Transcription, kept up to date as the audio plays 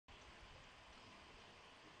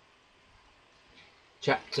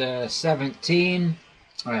Chapter 17,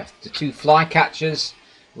 the two flycatchers,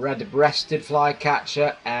 red-breasted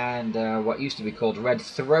flycatcher and what used to be called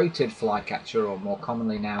red-throated flycatcher, or more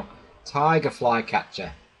commonly now tiger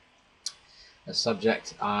flycatcher. A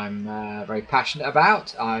subject I'm very passionate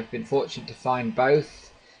about. I've been fortunate to find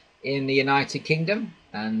both in the United Kingdom,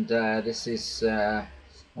 and this is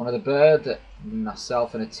one of the birds that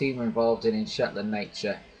myself and a team were involved in Shetland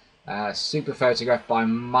Nature. Super photographed by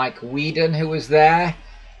Mike Whedon, who was there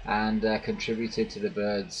and contributed to the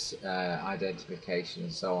bird's identification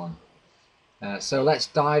and so on. So let's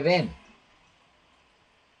dive in.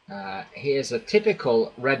 Here's a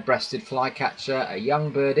typical red-breasted flycatcher, a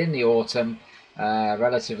young bird in the autumn,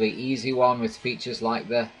 relatively easy one with features like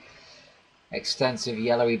the extensive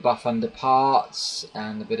yellowy buff underparts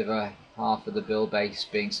and a bit of a half of the bill base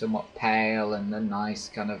being somewhat pale, and the nice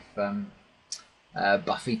kind of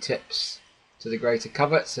buffy tips to the greater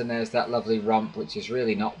coverts, and there's that lovely rump which is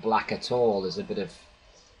really not black at all. There's a bit of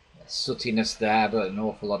sootiness there, but an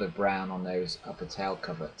awful lot of brown on those upper tail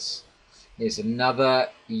coverts. Here's another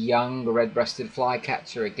young red-breasted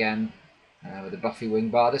flycatcher, again with a buffy wing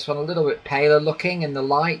bar. This one a little bit paler looking in the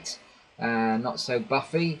light, not so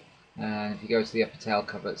buffy. If you go to the upper tail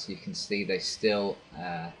coverts, you can see they still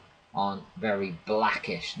aren't very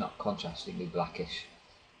blackish, not contrastingly blackish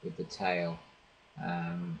with the tail.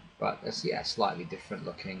 But it's, yeah, slightly different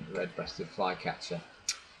looking red-breasted flycatcher.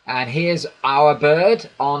 And here's our bird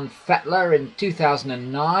on Fetler in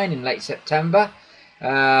 2009 in late September,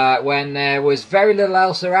 when there was very little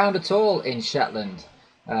else around at all in Shetland,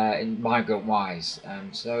 in migrant-wise.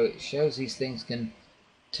 So it shows these things can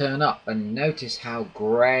turn up, and notice how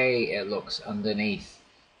grey it looks underneath,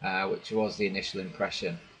 which was the initial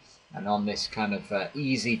impression. And on this kind of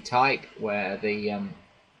easy type, where the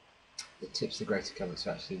tips of the greater coverts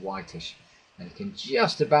are actually whitish, and you can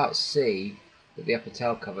just about see that the upper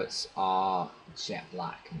tail coverts are jet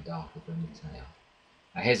black and darker than the tail.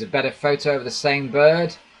 Here's a better photo of the same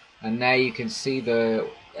bird, and there you can see the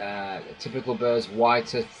typical bird's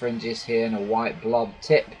whiter fringes here and a white blob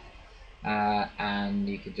tip, and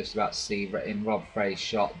you can just about see in Rob Frey's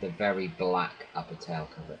shot the very black upper tail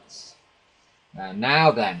coverts.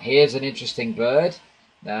 Now then, here's an interesting bird.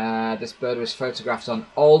 This bird was photographed on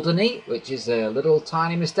Alderney, which is a little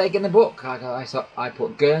tiny mistake in the book. I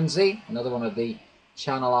put Guernsey, another one of the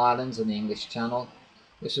Channel Islands in the English Channel.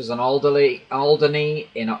 This was on Alderney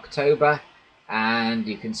in October, and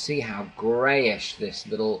you can see how greyish this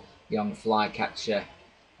little young flycatcher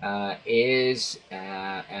is.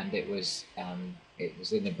 And it was in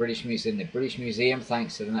the British Museum,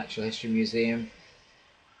 thanks to the Natural History Museum.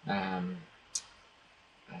 And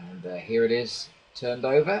here it is, turned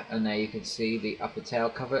over, and there you can see the upper tail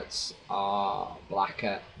coverts are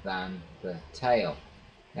blacker than the tail.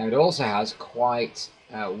 Now it also has quite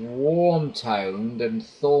warm toned and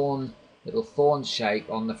little thorn shape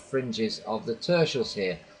on the fringes of the tertials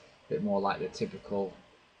here, a bit more like the typical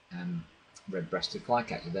red-breasted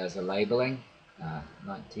flycatcher. There's a labelling,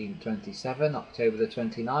 1927, October the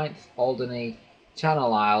 29th, Alderney,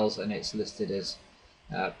 Channel Isles, and it's listed as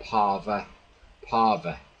Parva.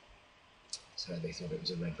 So they thought it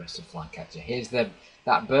was a red-breasted flycatcher. Here's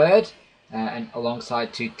that bird, and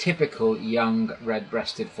alongside two typical young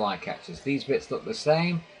red-breasted flycatchers. These bits look the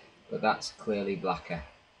same, but that's clearly blacker.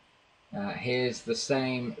 Here's the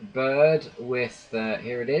same bird with,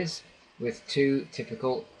 here it is, with two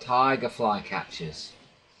typical tiger flycatchers.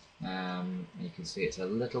 You can see it's a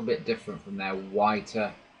little bit different from their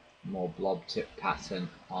whiter, more blob-tip pattern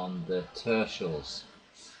on the tertials.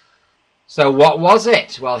 So what was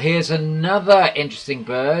it? Well, here's another interesting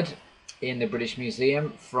bird in the British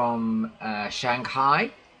Museum from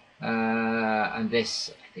Shanghai. And this,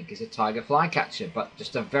 I think, is a tiger flycatcher, but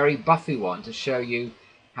just a very buffy one to show you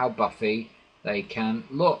how buffy they can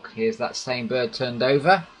look. Here's that same bird turned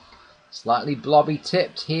over. Slightly blobby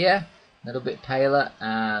tipped here, a little bit paler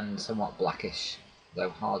and somewhat blackish,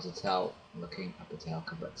 though hard to tell looking upper tail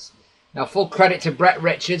coverts. Now, full credit to Brett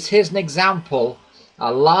Richards. Here's an example,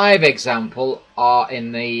 a live example,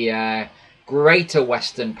 in the greater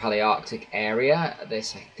Western Palearctic area.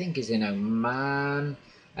 This, I think, is in Oman.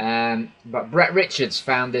 But Brett Richards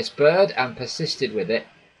found this bird and persisted with it.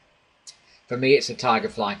 For me, it's a tiger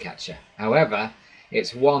flycatcher. However,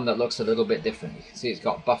 it's one that looks a little bit different. You can see it's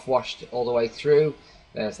got buff washed all the way through.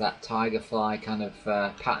 There's that tiger fly kind of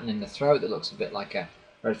pattern in the throat that looks a bit like a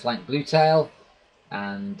red-flanked bluetail.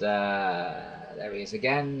 And there he is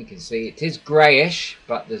again. You can see it is greyish,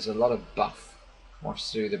 but there's a lot of buff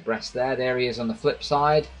washed through the breast there. There he is on the flip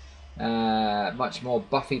side. Much more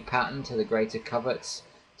buffy pattern to the greater coverts,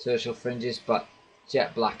 tertial fringes, but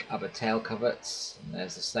jet black upper tail coverts. And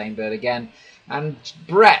there's the same bird again. And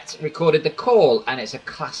Brett recorded the call, and it's a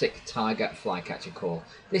classic tiger flycatcher call.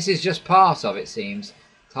 This is just part of, it seems,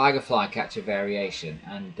 tiger flycatcher variation.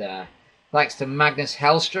 And thanks to Magnus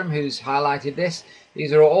Hellstrom, who's highlighted this,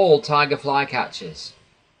 these are all tiger flycatchers.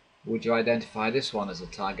 Would you identify this one as a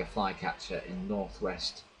tiger flycatcher in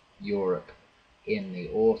northwest Europe in the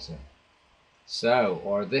autumn? So,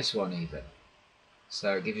 or this one even.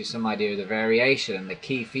 So it gives you some idea of the variation and the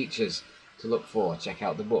key features to look for. Check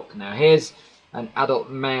out the book. Now here's an adult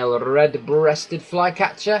male red-breasted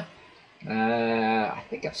flycatcher. I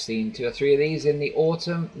think I've seen 2 or 3 of these in the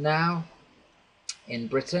autumn now in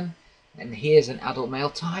Britain. And here's an adult male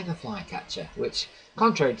tiger flycatcher, which,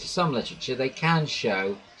 contrary to some literature, they can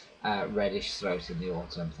show reddish throat in the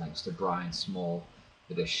autumn, thanks to Brian Small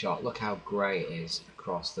with this shot. Look how grey it is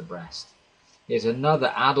across the breast. Here's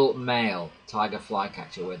another adult male tiger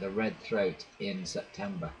flycatcher with a red throat in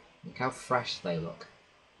September. Look how fresh they look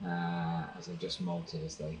as they've just molted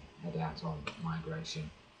as they head out on migration.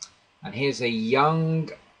 And here's a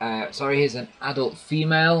here's an adult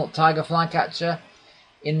female tiger flycatcher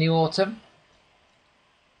in the autumn.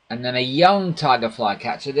 And then a young tiger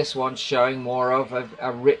flycatcher, this one's showing more of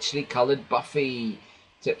a richly coloured buffy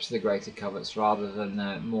tips of the greater coverts rather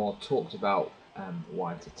than more talked about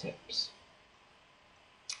whiter tips.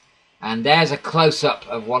 And there's a close-up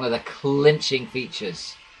of one of the clinching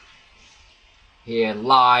features here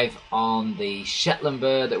live on the Shetland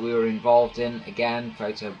bird that we were involved in. Again,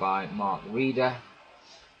 photo by Mark Reeder.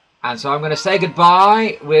 And so I'm going to say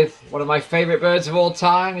goodbye with one of my favourite birds of all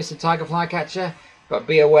time, Mr. Tiger Flycatcher. But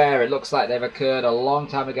be aware, it looks like they've occurred a long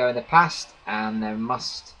time ago in the past, and there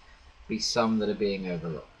must be some that are being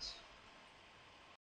overlooked.